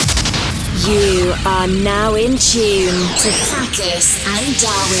You are now in tune to Fracus and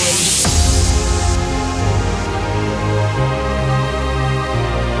Darwin.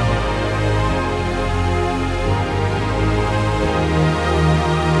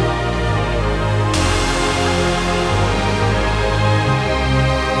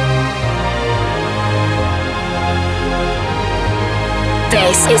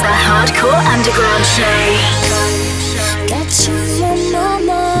 This is the Hardcore Underground Show. Got you on my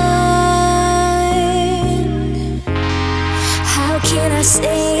mind. How can I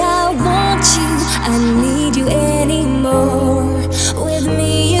say I want you? I need you anymore. With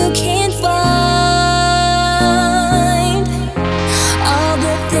me you can't find all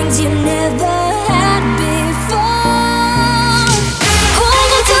the things you never had before.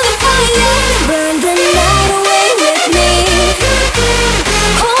 Hold on to the fire, burn the night away with me.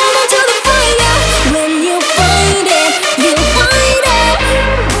 Hold on to the fire, when you find it, you find it.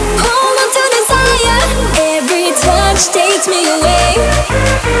 Hold on to desire, every touch takes me away.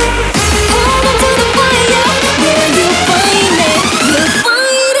 Hold on to the fire, when you find it, you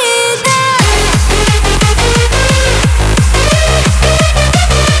find it there.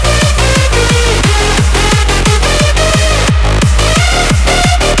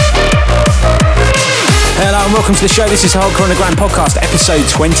 Hello and welcome to the show. This is Hardcore Underground Podcast, episode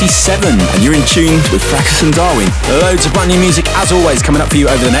 27. And you're in tune with Fracus and Darwin. Loads of brand new music, as always, coming up for you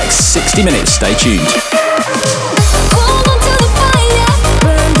over the next 60 minutes. Stay tuned. Hold on to the fire,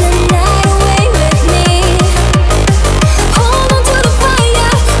 burn the night away with me. Hold on to the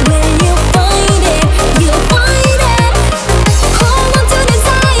fire, when you find it, you find it. Hold on to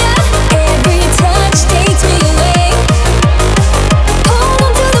desire, every touch takes me away. Hold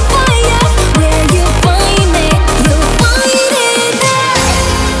on to the fire, where you find it, you find it there.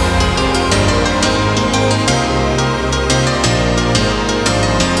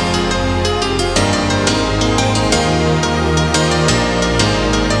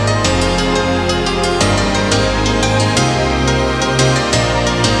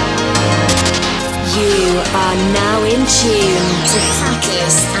 You are now in tune to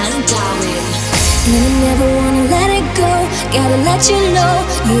Fracus and Darwin. And I never wanna let it go. Gotta let you know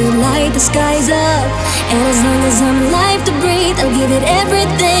you light the skies up. And as long as I'm alive to breathe, I'll give it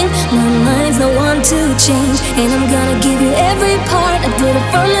everything. My mind's not one to change, and I'm gonna give you every part. I put it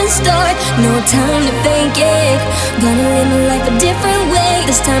from the start, no time to fake it. Gonna live my life a different way.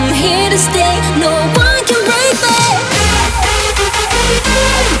 This time I'm here to stay. No one can break me.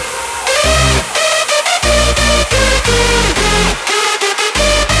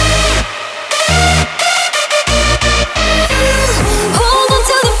 Hold on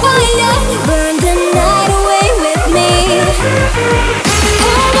to the fire, burn the night away with me.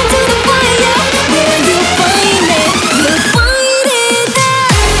 Hold on to the fire, where you find it, you find it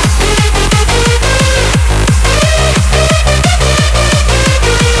there.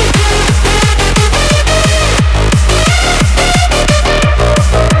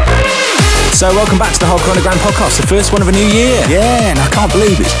 So welcome back to the Hardcore Underground Podcast, the first one of a new year. Yeah, and I can't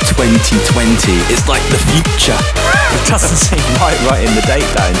believe it's 2020. It's like the future. It doesn't seem right in the date,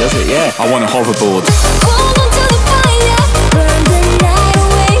 though, does it? Yeah. I want a hoverboard. Hold on to the fire, burn the night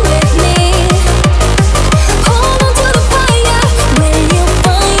away with me. Hold on to the fire, when you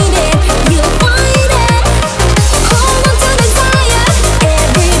find it, you find it. Hold on to desire,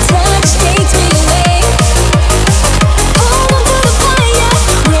 every touch takes me away. Hold on to the fire,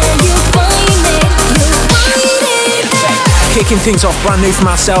 where you find it, you find it. Kicking things off brand new from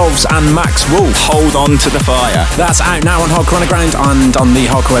ourselves and Max Wolf. Hold on to the fire. That's out now on Hardcore Underground and on the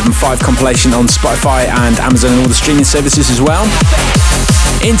Hardcore Heaven 5 compilation on Spotify and Amazon and all the streaming services as well.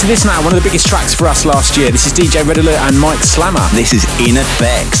 Into this now, one of the biggest tracks for us last year. This is DJ Red Alert and Mike Slammer. This is In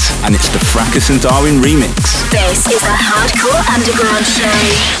Effects, and it's the Fracus and Darwin remix. This is the Hardcore Underground Show.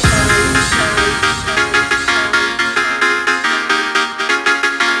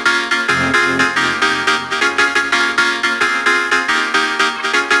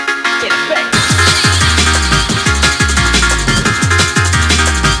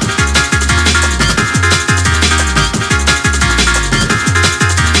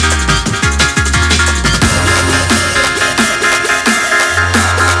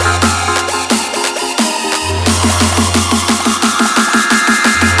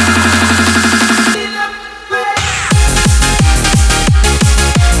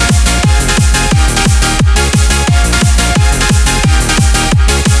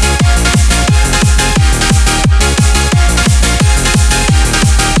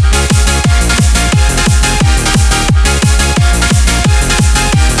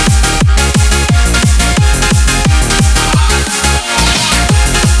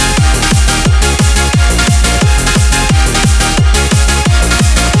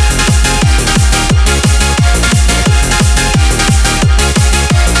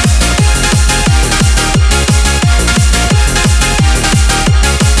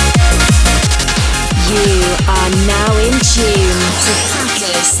 are now in tune to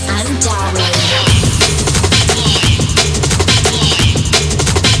Hackers and Darwin.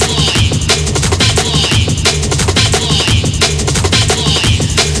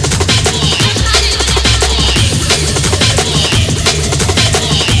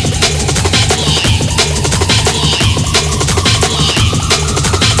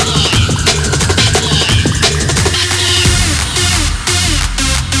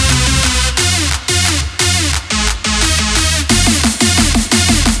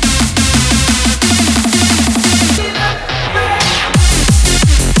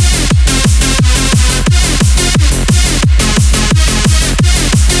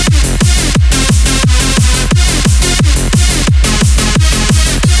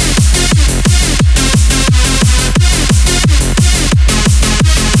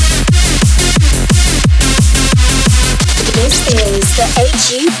 The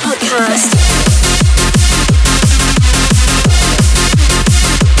HU Podcast.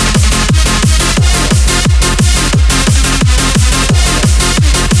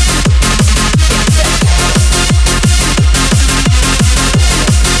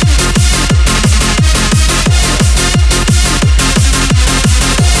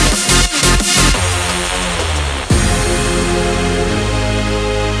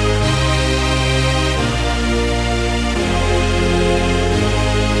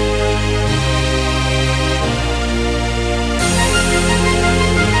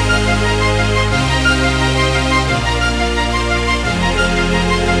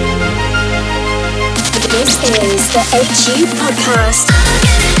 This is the HU Podcast.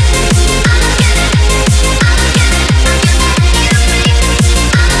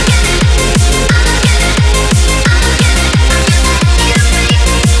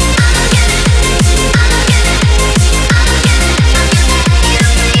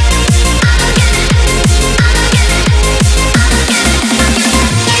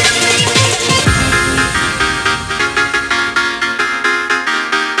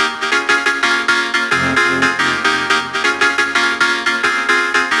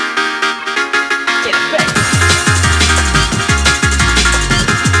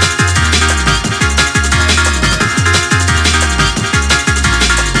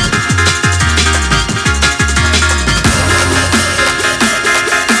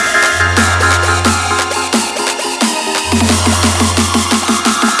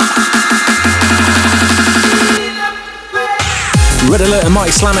 Red Alert and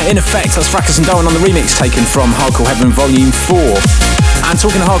Mike Slammer in effect. That's Fracas and Darwin on the remix taken from Hardcore Heaven Volume 4. And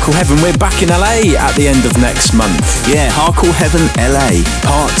talking of Hardcore Heaven, we're back in LA at the end of next month. Yeah, Hardcore Heaven LA.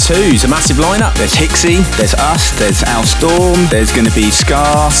 Part 2 is a massive lineup. There's Hixie, there's us, there's Al Storm, there's going to be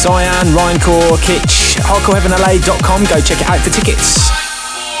Scar, Cyan, Ryancore, Kitsch. HardcoreHeavenLA.com. Go check it out for tickets.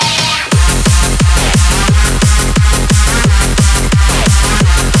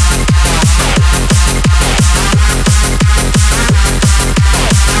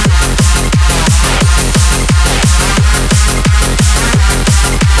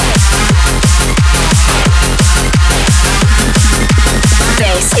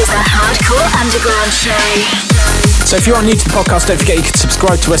 Underground show. So if you are new to the podcast, don't forget you can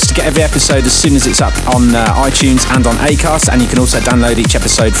subscribe to us to get every episode as soon as it's up on iTunes and on Acast, and you can also download each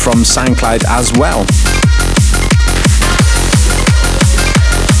episode from SoundCloud as well.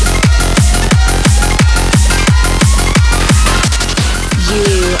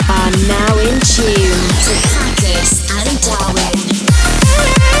 You are now in tune to Hackers and Darwin.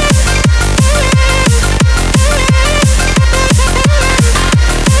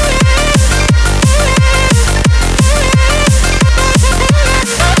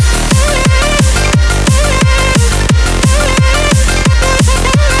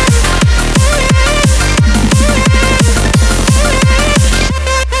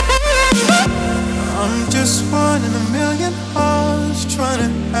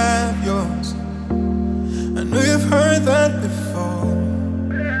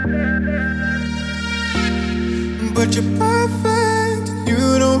 But you're perfect,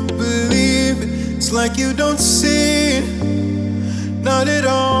 you don't believe it. It's like you don't see it, not at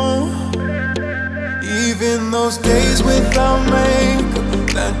all. Even those days without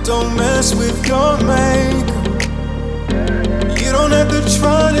makeup, that don't mess with your makeup. You don't have to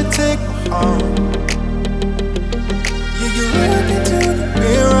try to take my heart. Yeah, you look into the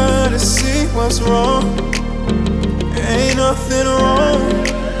mirror to see what's wrong. Ain't nothing wrong,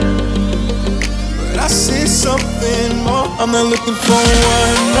 I see something more. I'm not looking for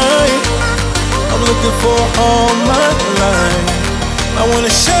one night, I'm looking for all my life. I wanna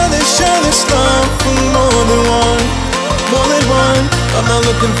share this love for more than one. I'm not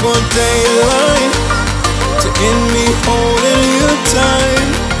looking for daylight to in me holding you tight.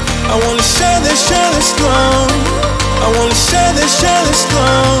 I wanna share this love. I wanna share this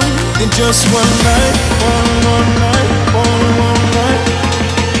love in just one night, one night, one night.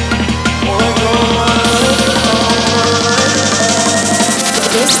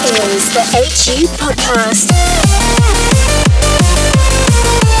 This is the HU Podcast.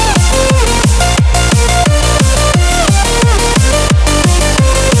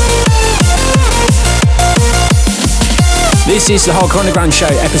 This is the Hardcore Underground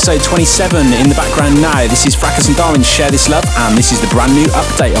Show, episode 27. In the background now, this is Fracus and Darwin's Share This Love, and this is the brand new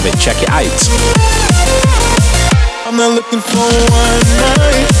update of it. Check it out. I'm not looking for one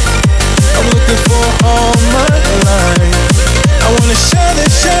night, I'm looking for all my life. I wanna share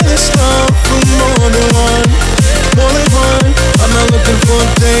this love for more than one, more than one. I'm not looking for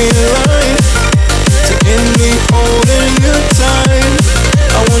daylight to end me holding you tight.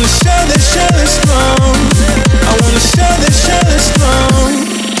 I wanna share this love. I wanna share this love.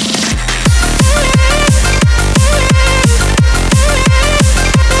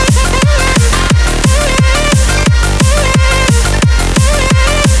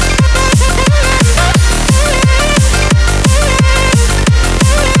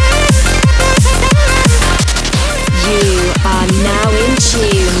 You are now in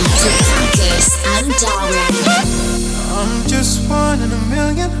tune to Fracus and Darwin. I'm just one in a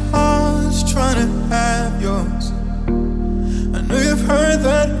million hearts trying to have yours. I know you've heard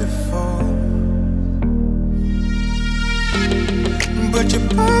that before, but you're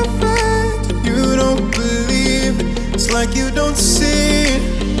perfect, you don't believe it. It's like you don't see it,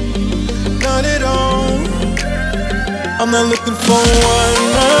 not at all. I'm not looking for one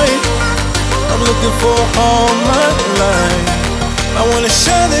night, I'm looking for all my life. I wanna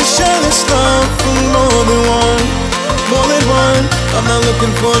share this love for more than one, more than one. I'm not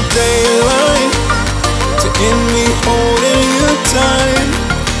looking for daylight to end me holding you tight.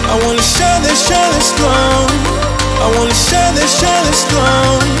 I wanna share this love. I wanna share this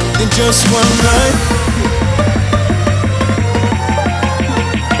love in just one night.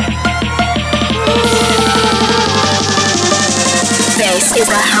 This is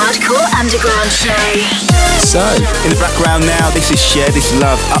the Hardcore Underground Show. So, In the background now, this is Share This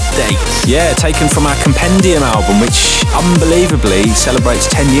Love update. yeah, taken from our Compendium album, which unbelievably celebrates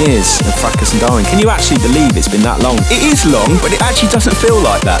 10 years of Fracus and Darwin. Can you actually believe it's been that long? It is long, but it actually doesn't feel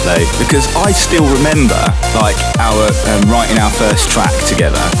like that though, because I still remember like our writing our first track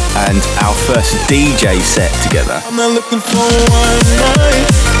together and our first DJ set together. I'm not looking for one night,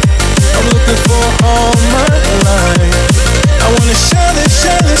 I'm looking for all my life. I wanna share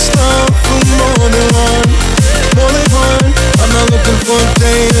this love for more than one, more than one. I'm not looking for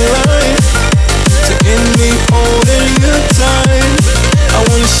daylight to end me holding you tight. I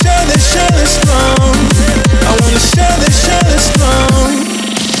wanna share this love. I wanna share this love.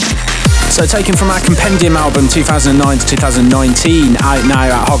 So taken from our Compendium album 2009 to 2019, out now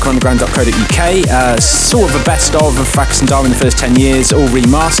at hardcoreunderground.co.uk, sort of a best of Fracus and Darwin the first 10 years, all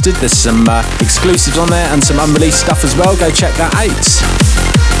remastered. There's some exclusives on there and some unreleased stuff as well. Go check that out.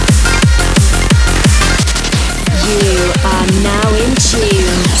 You are now in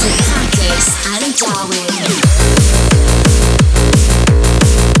tune to Fracus and Darwin.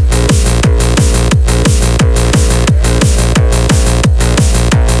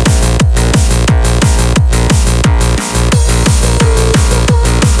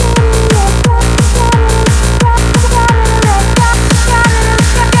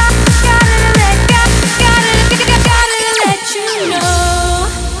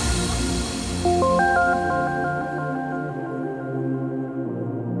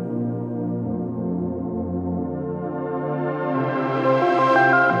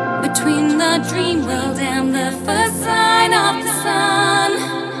 Between the dream world and the first sign of the sun,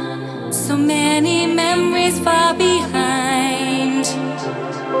 so many memories far behind.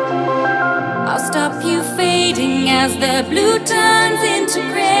 I'll stop you fading as the blue turns into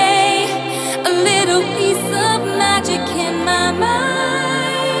gray. A little piece of magic in my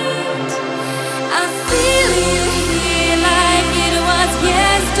mind. I feel you here like it was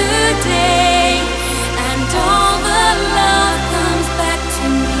yesterday, and all the love comes back to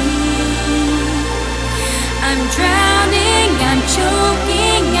me. I'm drowning, I'm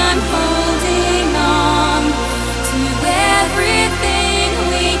choking, I'm holding on to everything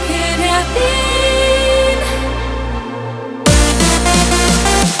we could have been.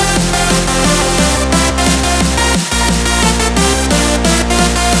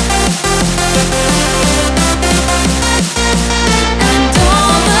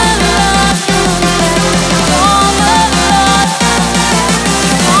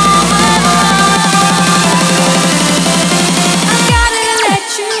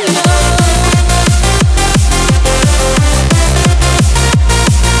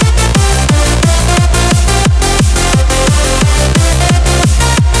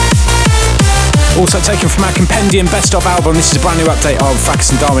 Also taken from our Compendium Best Of album, this is a brand new update of Fracus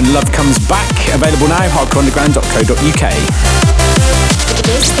and Darwin, Love Comes Back. Available now, hardcoreunderground.co.uk.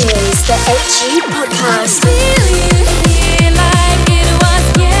 This is the HU Podcast.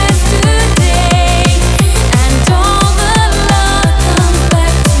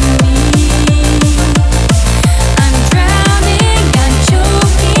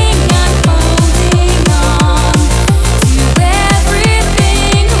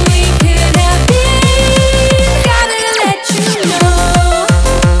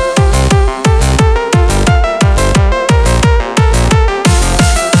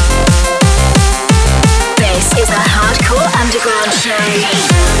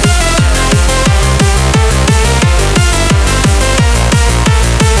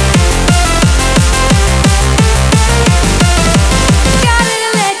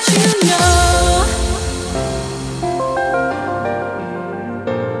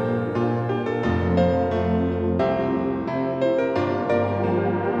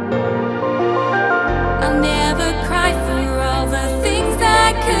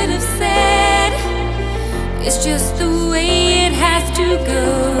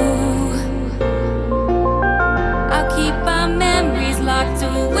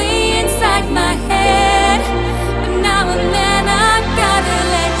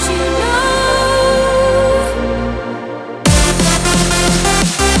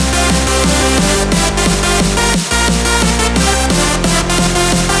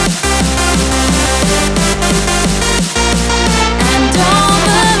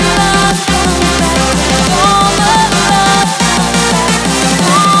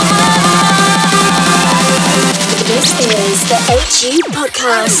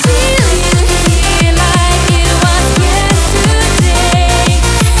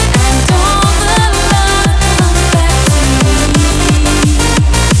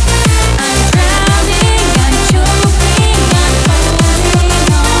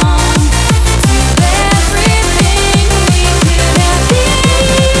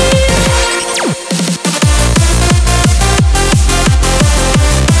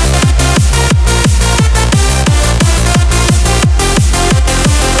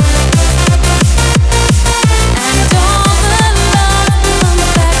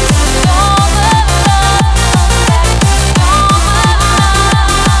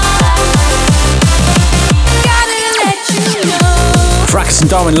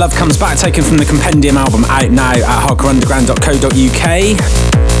 Darwin, Love Comes Back, taken from the Compendium album, out now at hardcoreunderground.co.uk.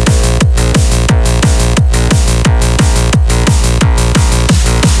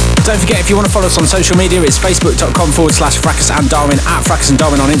 Don't forget, if you want to follow us on social media, it's facebook.com/Fracus and Darwin, at Fracus and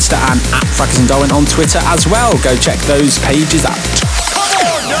Darwin on Insta, and at Fracus and Darwin on Twitter as well. Go check those pages out. Come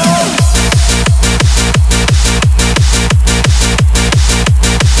on, no!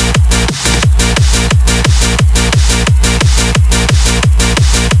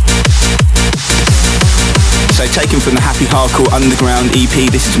 So taken from the Happy Hardcore Underground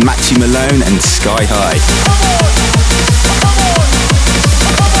EP, this is Maxi Malone and Sky High.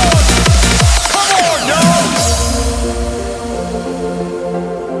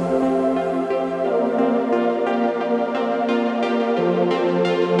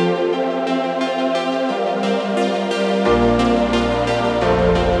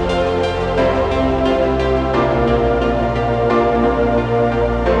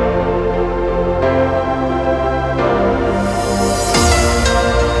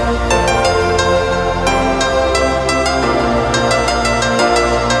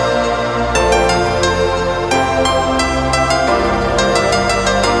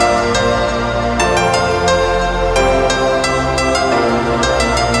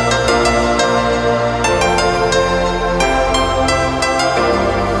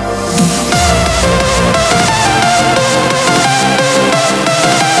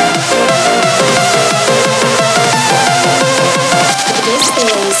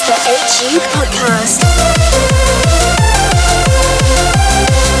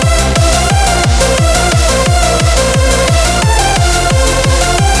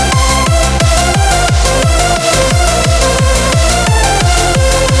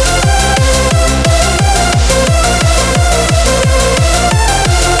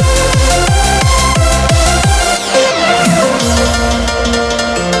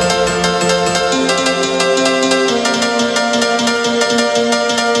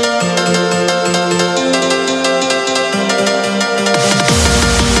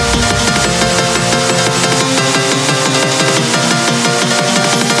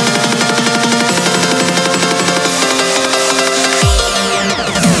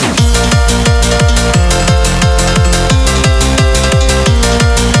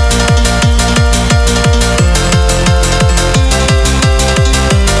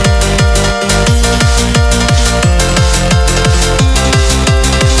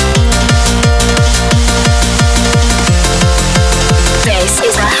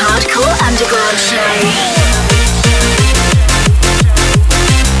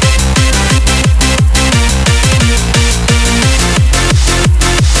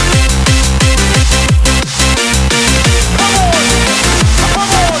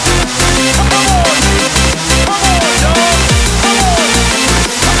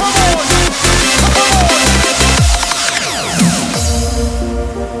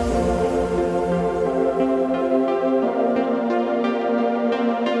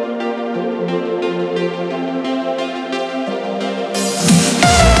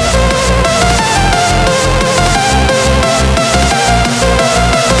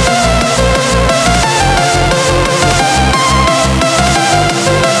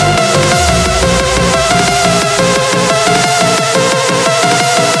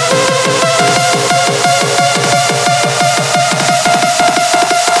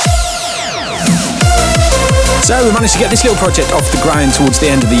 So we managed to get this little project off the ground towards the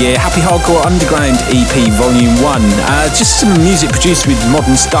end of the year. Happy Hardcore Underground EP Volume 1. Just some music produced with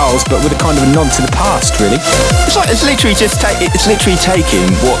modern styles, but with a kind of a nod to the past, really. It's literally taking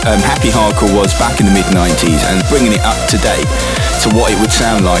what Happy Hardcore was back in the mid-90s and bringing it up to date to what it would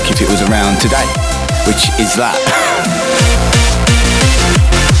sound like if it was around today, which is that.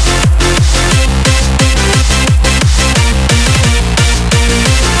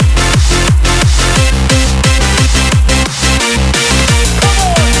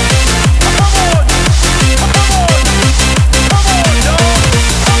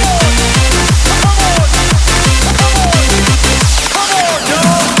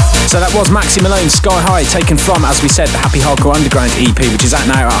 So that was Maxi Malone's Sky High, taken from, as we said, the Happy Hardcore Underground EP, which is out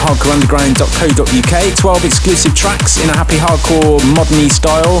now at hardcoreunderground.co.uk. 12 exclusive tracks in a Happy Hardcore modern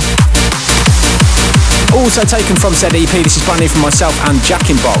style. Also taken from said EP, this is brand new from myself and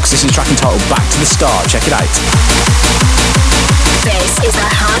Jack in Box. This is a track entitled Back to the Start. Check it out. This is the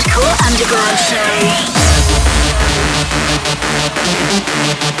Hardcore Underground Show.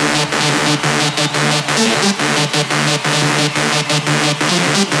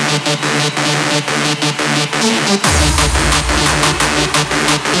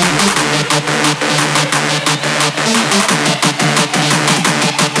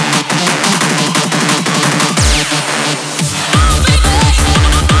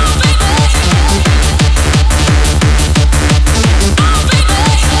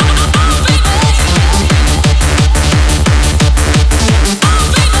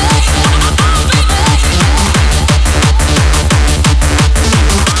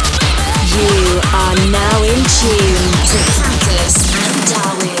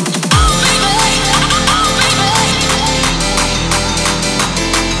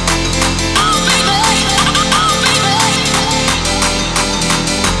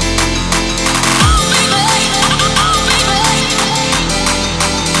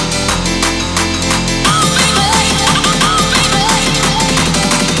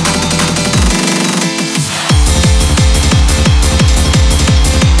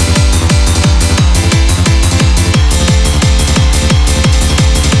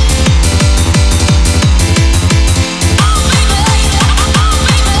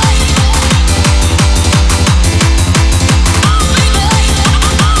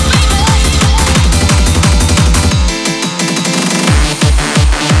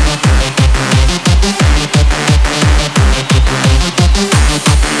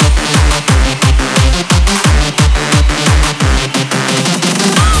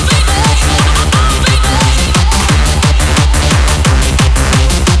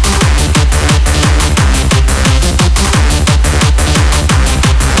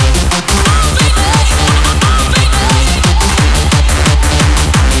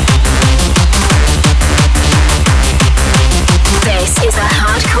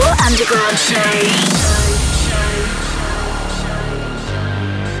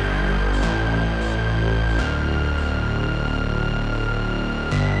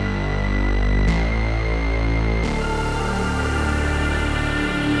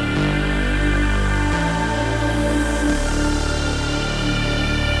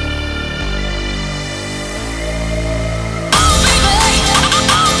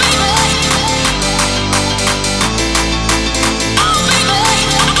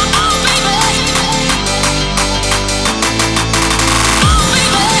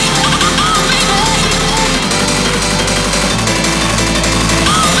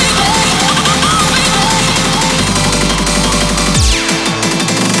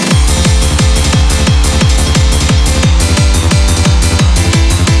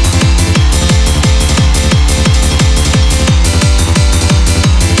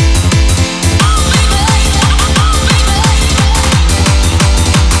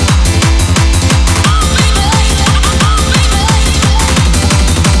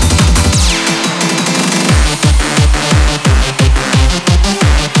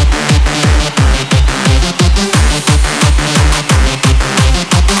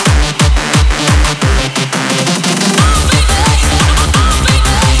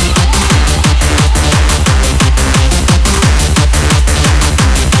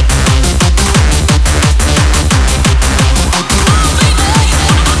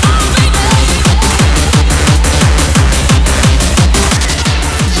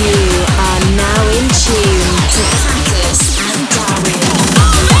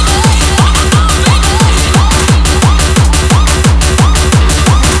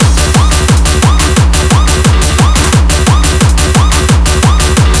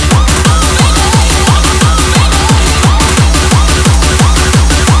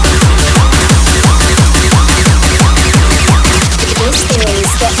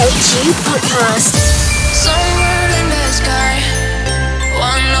 the HU Podcast. Somewhere in the sky, 1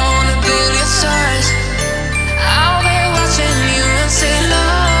 on a billion stars, out there watching you and say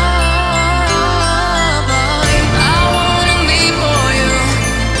love, boy. I wanna be for you,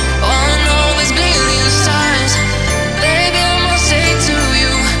 on all these billion stars. Baby, I must say to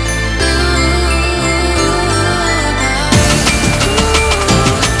you,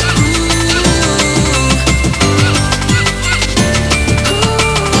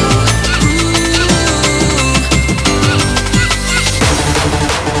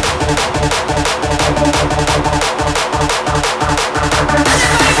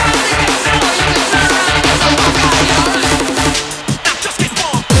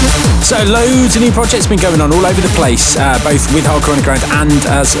 So loads of new projects been going on all over the place, both with Hardcore Underground and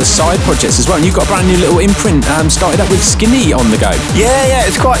as side projects as well. And you've got a brand new little imprint started up with Skinny on the go. Yeah,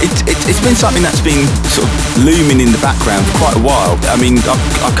 it's been something that's been sort of looming in the background for quite a while. I mean,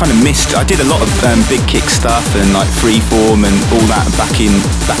 I've kind of missed. I did a lot of big kick stuff and like Freeform and all that back 10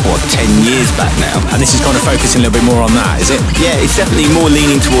 years back now. And this is kind of focusing a little bit more on that, is it? Yeah, it's definitely more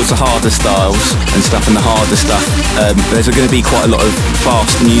leaning towards the harder styles and stuff, and the harder stuff. There's going to be quite a lot of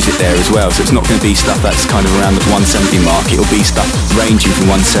fast music there as well, so it's not going to be stuff that's kind of around the 170 mark. It'll be stuff ranging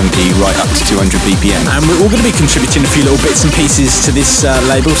from 170 right up to 200 BPM. And we're all going to be contributing a few little bits and pieces to this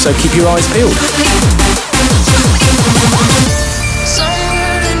label, so keep your eyes peeled.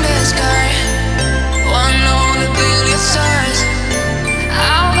 somewhere in the sky, 1 on a billion stars,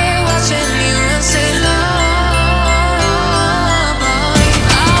 out there watching you and say love, boy.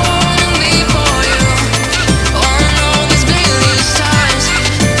 I wanna be for you, on all these billion stars.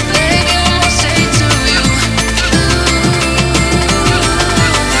 Baby, I must say to you,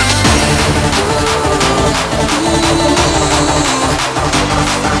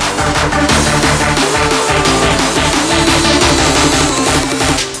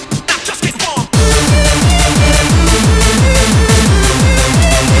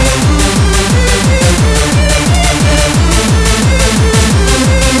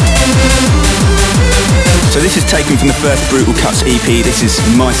 So this is taken from the first Brutal Cuts EP. This is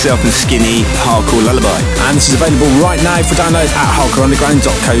myself and Skinny, Hardcore Lullaby. And this is available right now for download at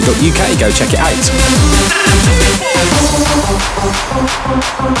hardcoreunderground.co.uk. Go check it out.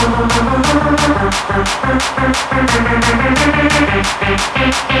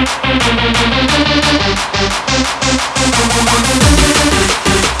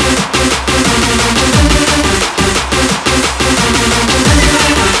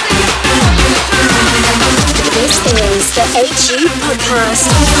 This is the HU Podcast.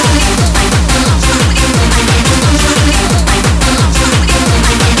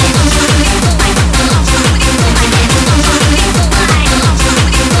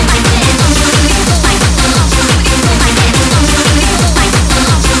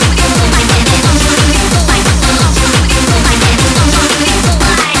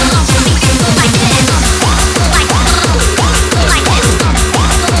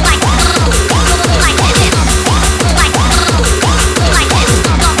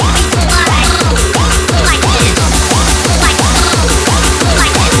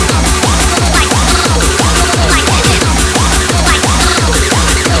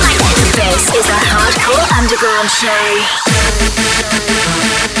 This is a Hardcore Underground show.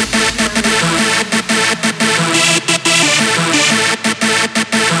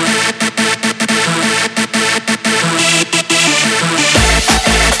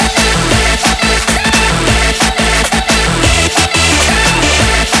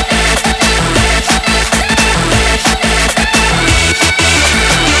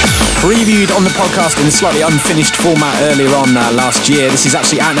 Previewed on the podcast in a slightly unfinished format earlier on last year. This is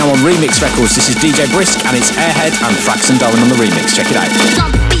actually out now on Remix Records. This is DJ Brisk and it's Airhead and Frax and Darwin on the remix. Check it out.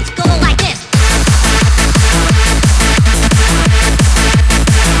 some beats go like this.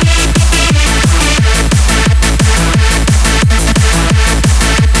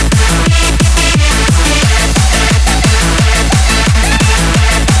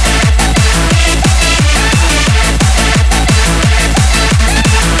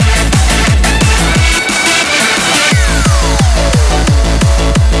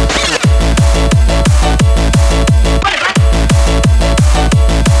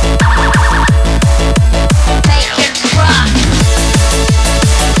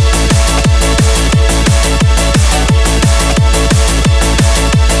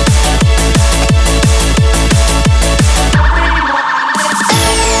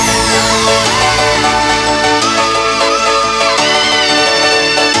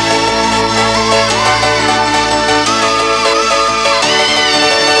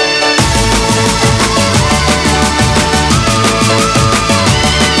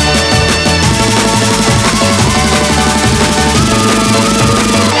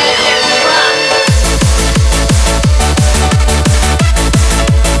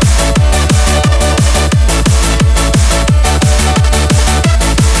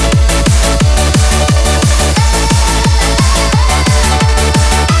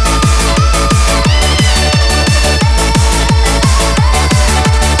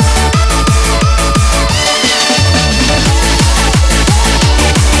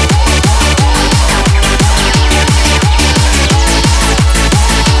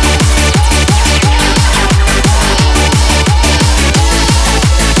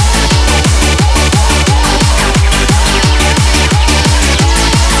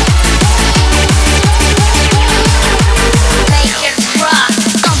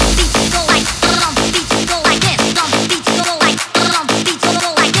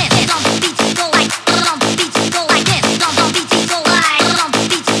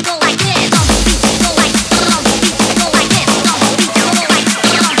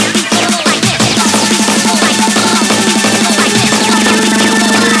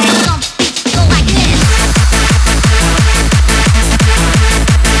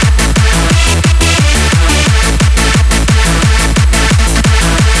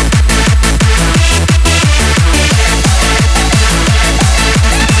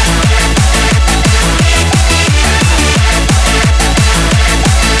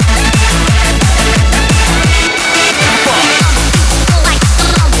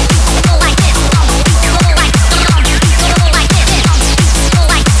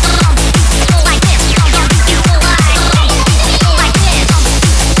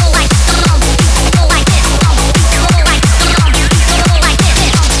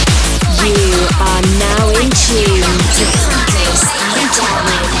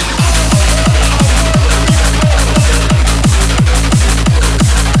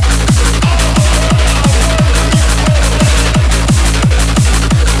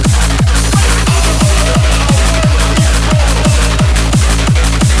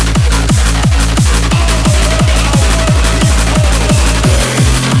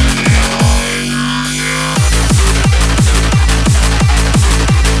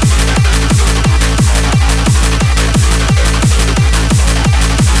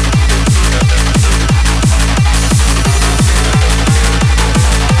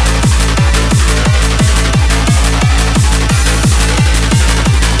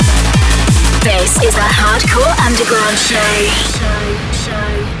 is the Hardcore Underground Show.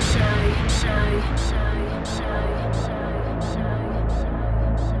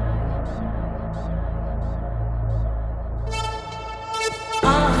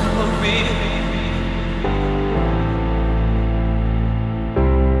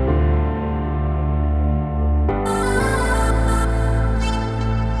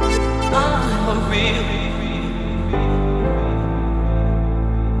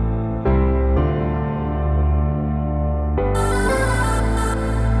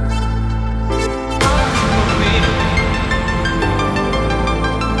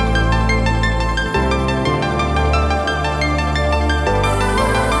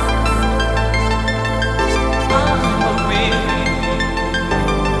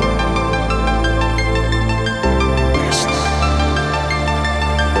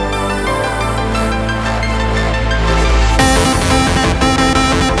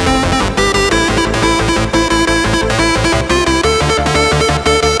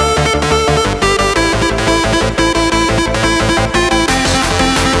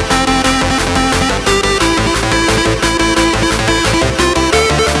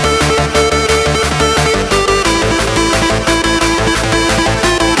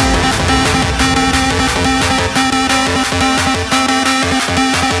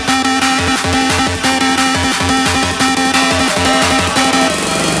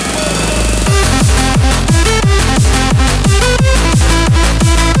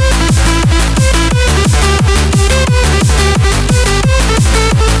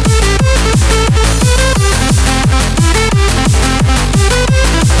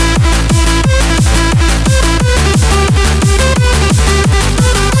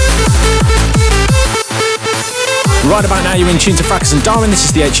 Right about now, you're in tune to Fracas and Darwin. This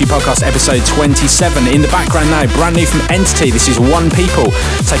is the HU Podcast, episode 27. In the background now, brand new from Entity. This is One People,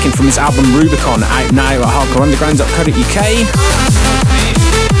 taken from his album Rubicon, out now at hardcoreunderground.co.uk.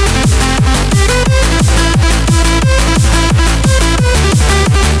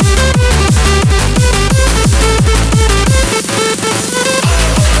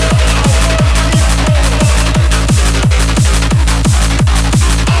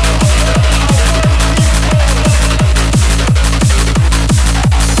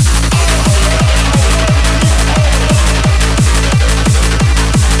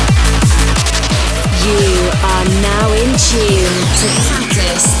 To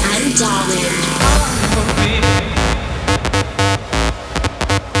Fracas and Darwin.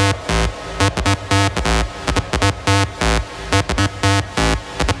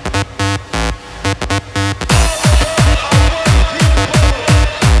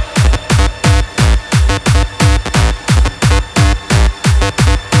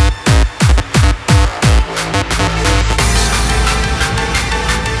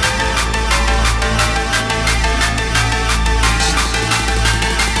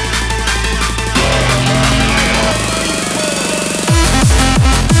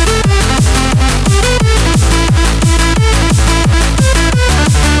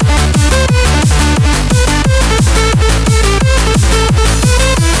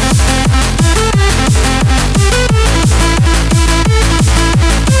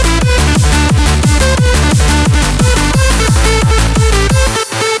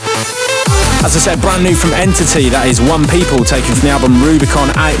 As I said, brand new from Entity, that is One People, taken from the album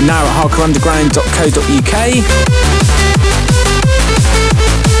Rubicon, out now at hardcoreunderground.co.uk.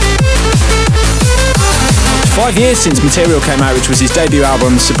 5 years since Material came out, which was his debut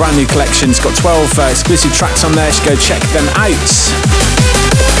album. It's a brand new collection. It's got 12 exclusive tracks on there, so go check them out.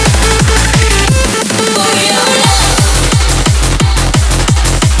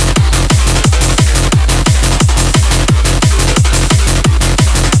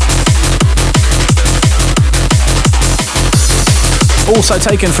 Also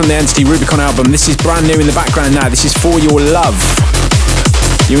taken from the Entity Rubicon album. This is brand new in the background now. This is For Your Love.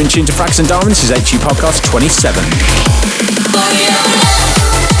 You're in tune to Fracas and Darwin. This is HU Podcast 27.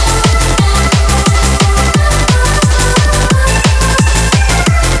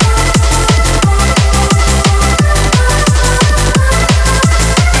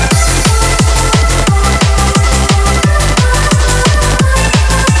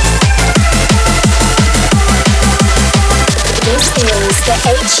 The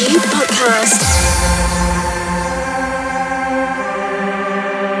HU Podcast.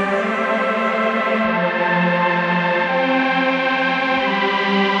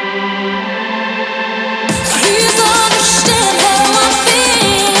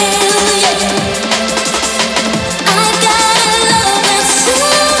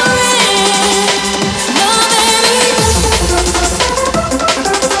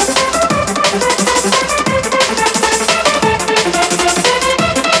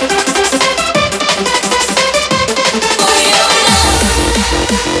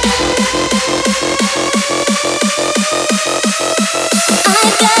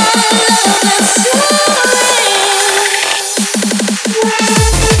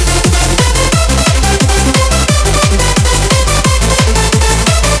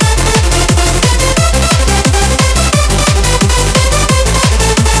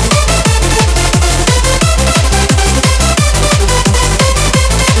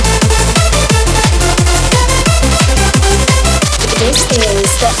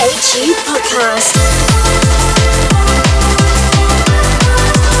 O2 Podcast.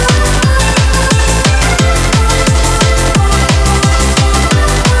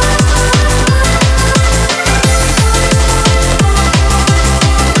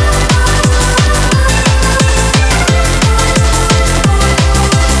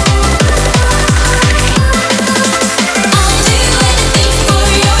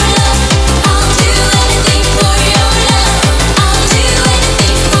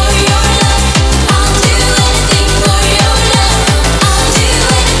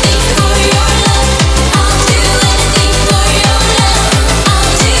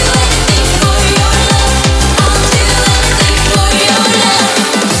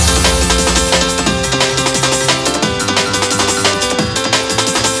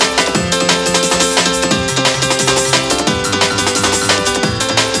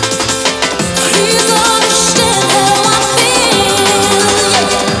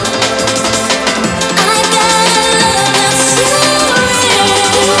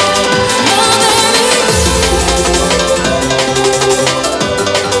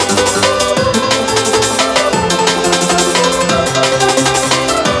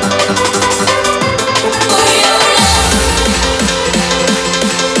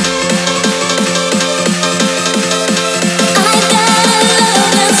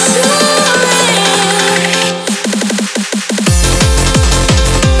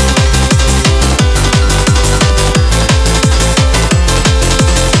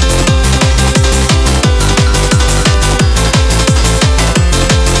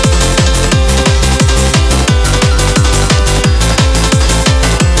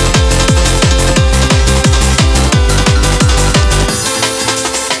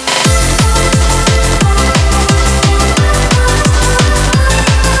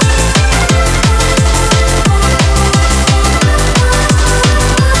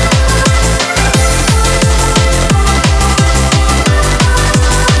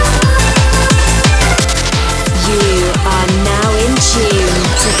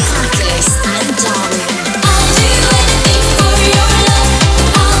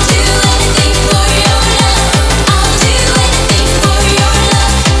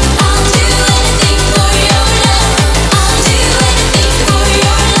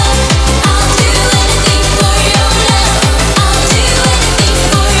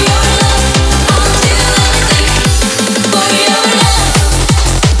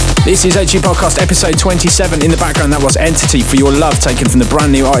 This is O2 Podcast episode 27. In the background, that was Entity for Your Love, taken from the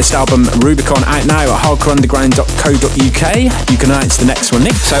brand new artist album Rubicon, out now at hardcoreunderground.co.uk. You can announce the next one,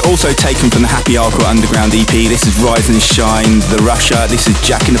 Nick. So also taken from the Happy Hardcore Underground EP, this is Rise and Shine, The Russia, this is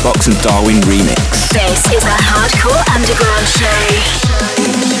Jack in the Box and Darwin remix. This is a Hardcore Underground show.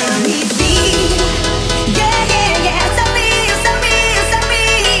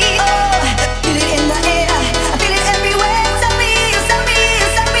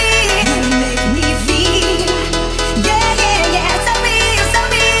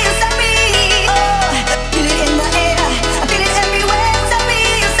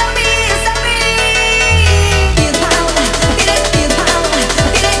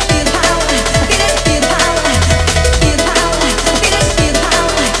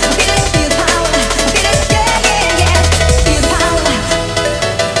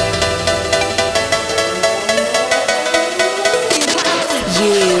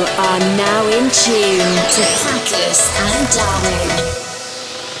 Tune to Hackers and Darwin.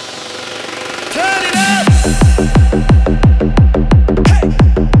 Turn it up!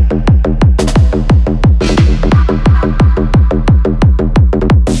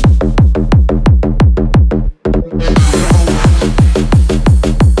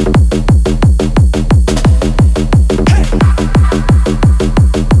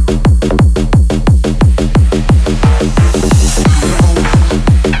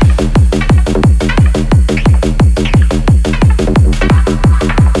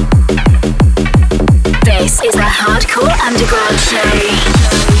 Underground show.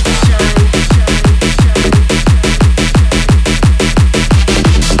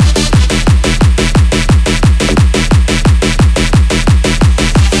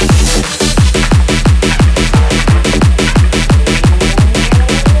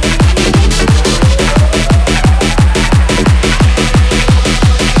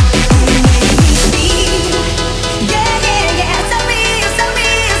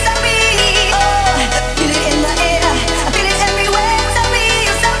 Feel it in the air, I feel it everywhere. Tell me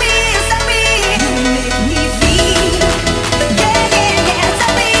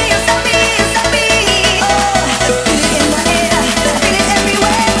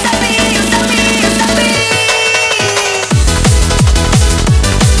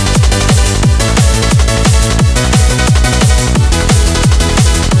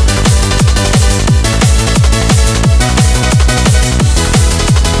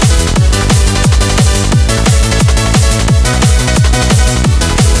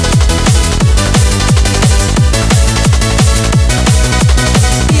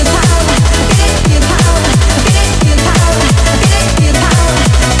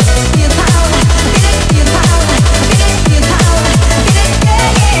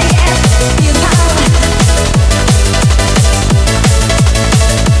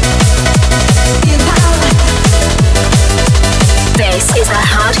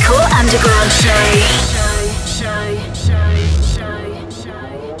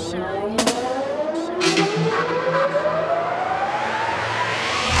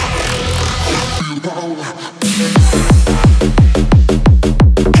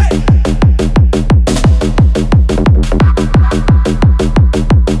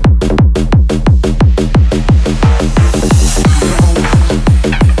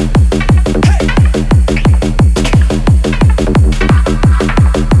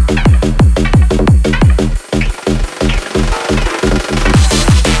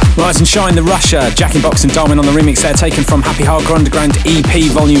Rise and Shine, The Russia, Jack in Box and Darwin on the remix there, taken from Happy Hardcore Underground EP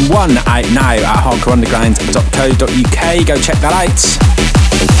Volume 1, out now at hardcoreunderground.co.uk. Go check that out.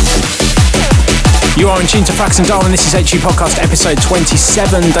 You are in tune to Frakks and Darwin. This is HU Podcast episode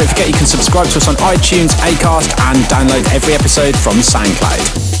 27. Don't forget you can subscribe to us on iTunes, Acast, and download every episode from SoundCloud.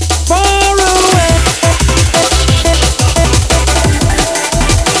 Far away.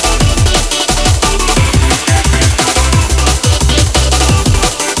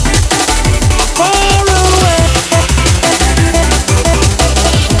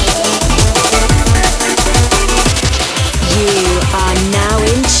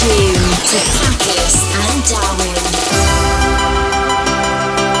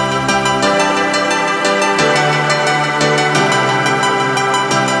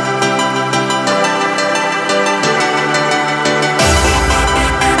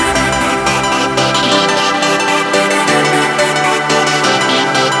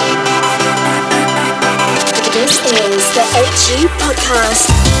 HU Podcast.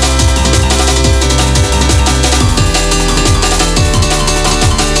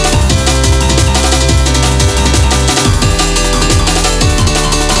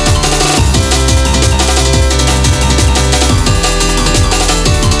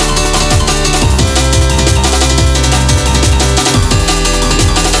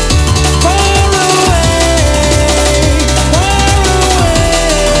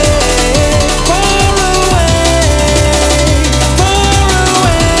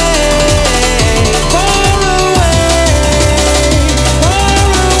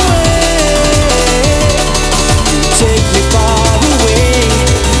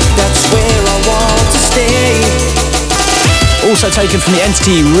 Also taken from the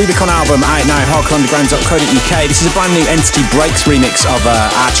Entity Rubicon album, out now, hardcoreunderground.co.uk. This is a brand new Entity Breaks remix of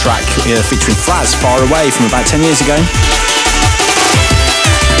our track featuring Fraz, Far Away, from about 10 years ago.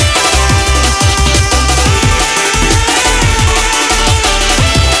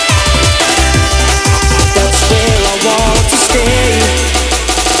 That's where I want to stay.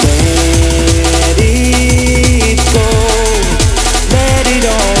 Let it go. Let it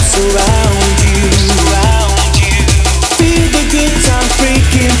all surround you. Feel the good times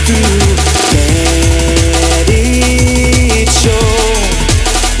breaking through. Let it show.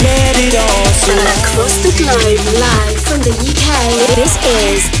 Let it all surround. Across the globe, live from the UK, this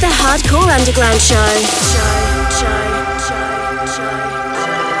is the Hardcore Underground Show.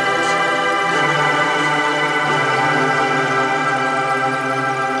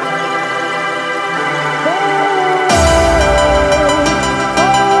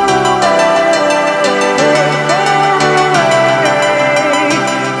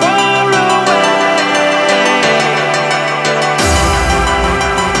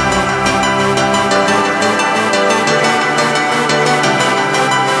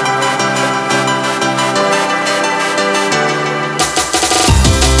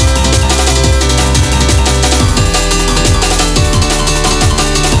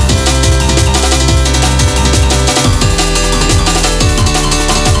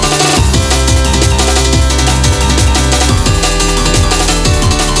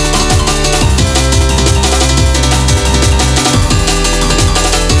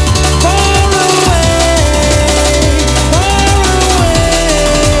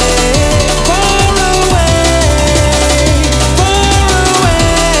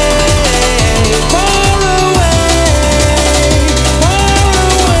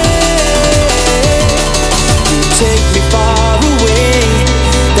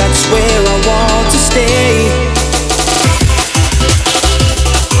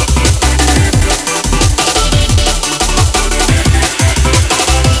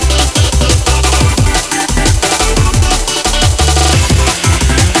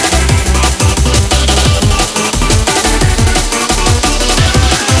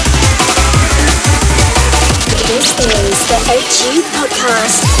 HU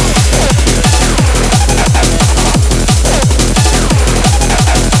Podcast.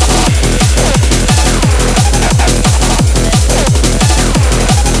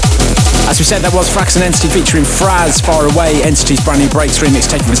 As we said, that was Frakks and Entity featuring Fraz, Far Away, Entity's brand new Breaks remix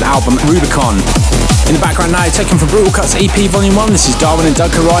taken from his album Rubicon. In the background now, taken from Brutal Cuts EP Volume 1, this is Darwin and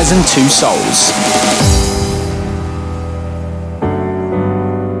Doug Horizon, Two Souls.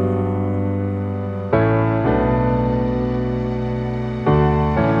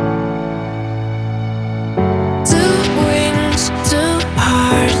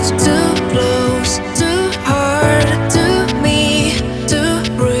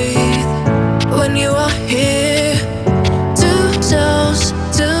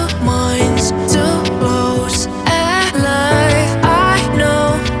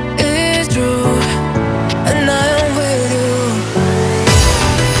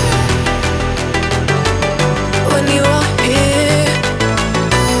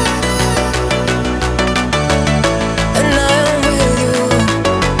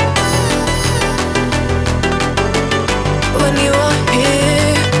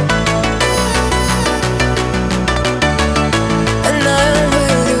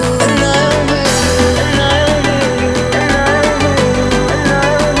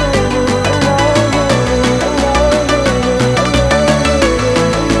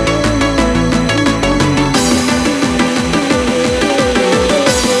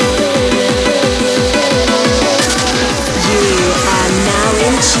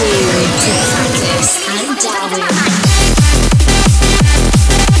 tune to Focus and Darwin.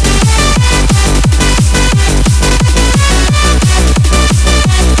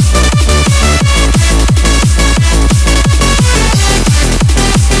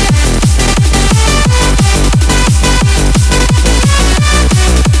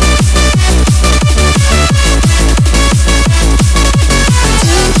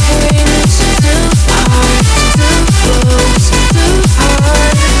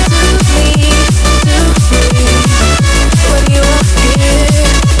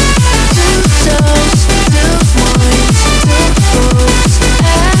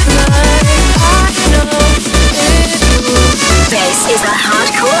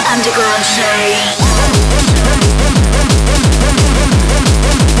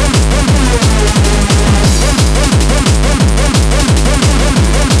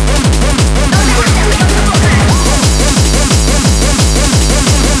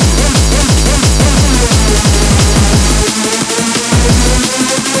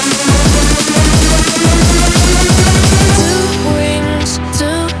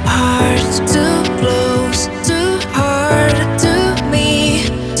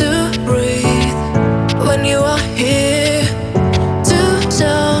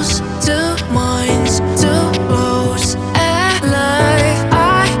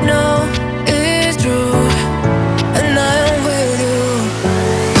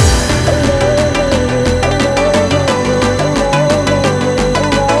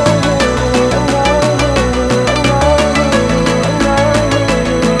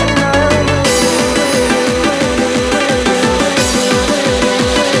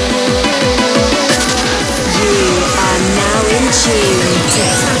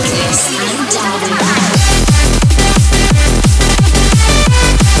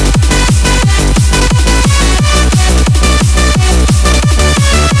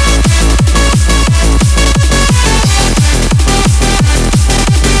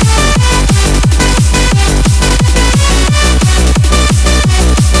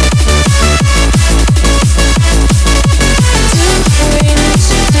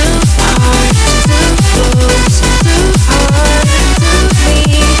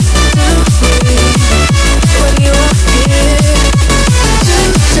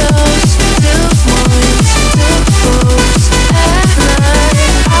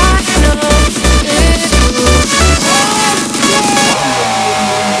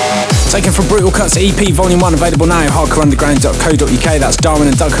 Taken from Brutal Cuts EP Volume 1, available now, hardcoreunderground.co.uk. That's Darwin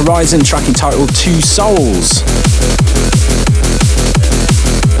and Doug Horizon, track entitled Two Souls.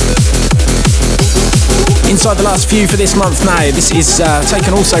 Inside the last few for this month now. This is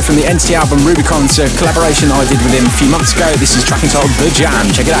taken also from the Entity album Rubicon. It's a collaboration I did with him a few months ago. This is track entitled The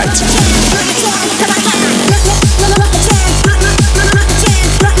Jam. Check it out.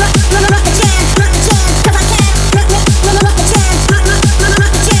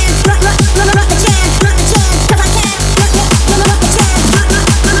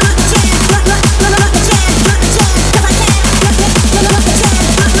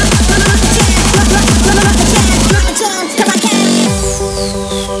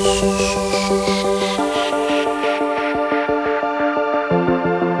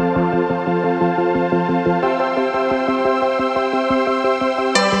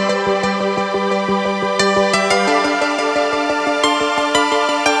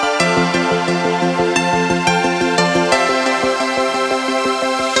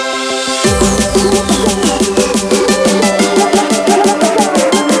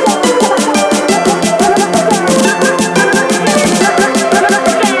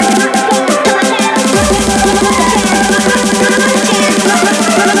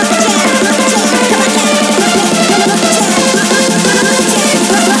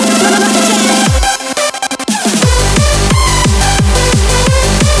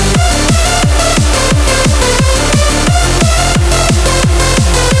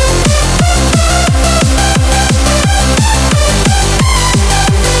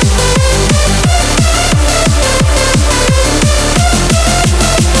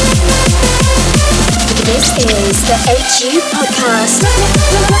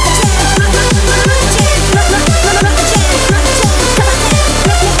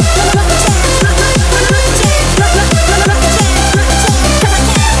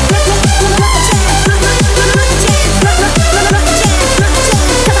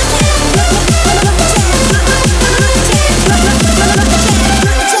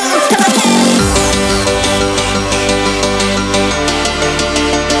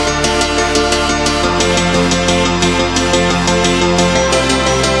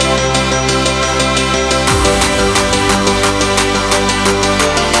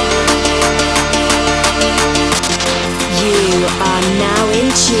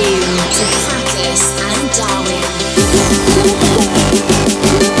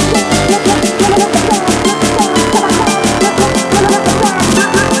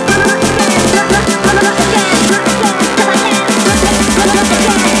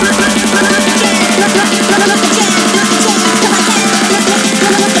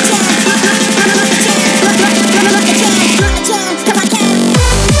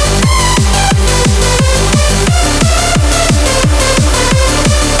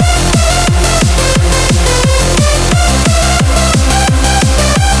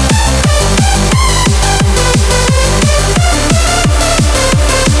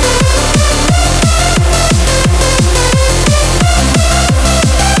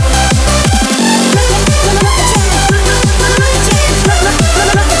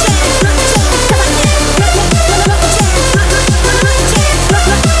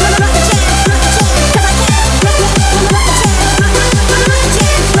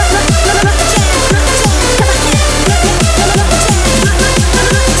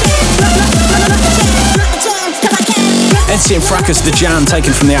 Focus the Jam,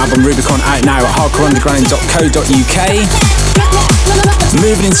 taken from the album Rubicon, out now at hardcoreunderground.co.uk.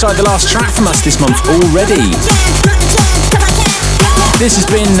 Moving inside the last track from us this month already. This has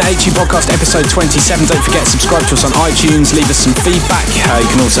been HU Podcast episode 27. Don't forget, subscribe to us on iTunes, leave us some feedback. You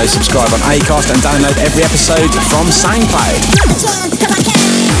can also subscribe on Acast and download every episode from SoundCloud.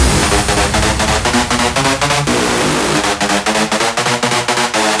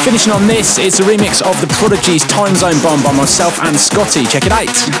 Finishing on this, it's a remix of The Prodigy's Time Zone Bomb by myself and Scotty. Check it out.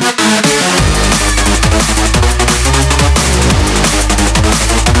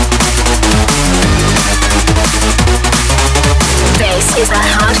 This is the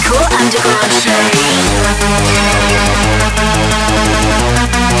Hardcore Underground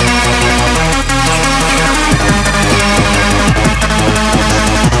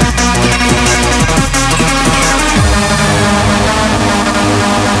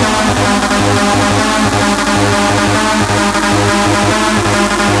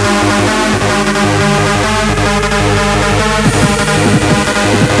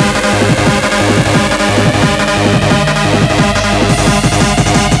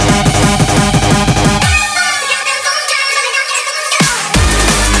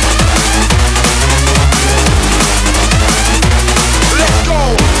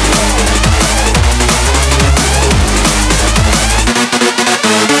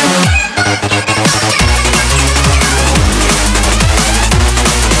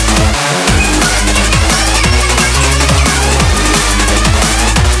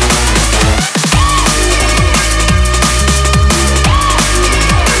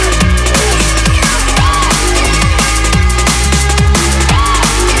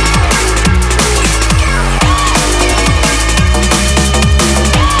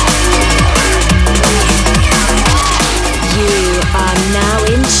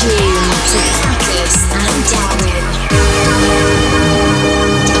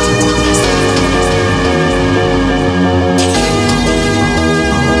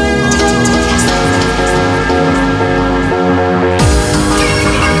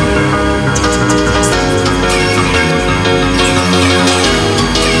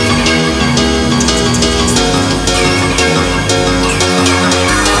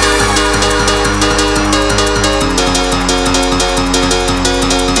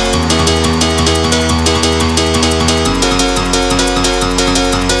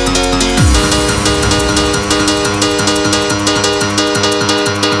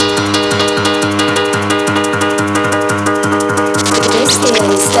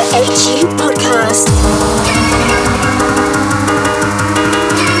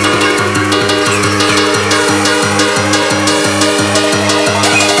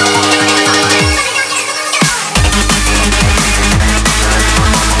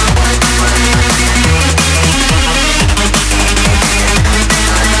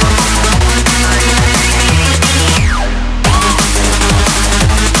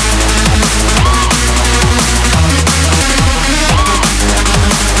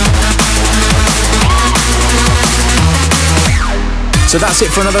So that's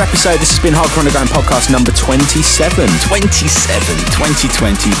it for another episode. This has been Hardcore Underground Podcast number 27.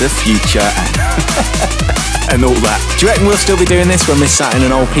 2020, the future, and all that. Do you reckon we'll still be doing this when we're sat in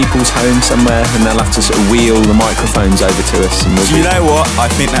an old people's home somewhere and they'll have to sort of wheel the microphones over to us? And Do you know what? I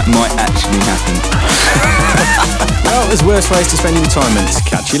think that might actually happen. Well, there's worse ways to spend your time, and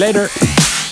catch you later.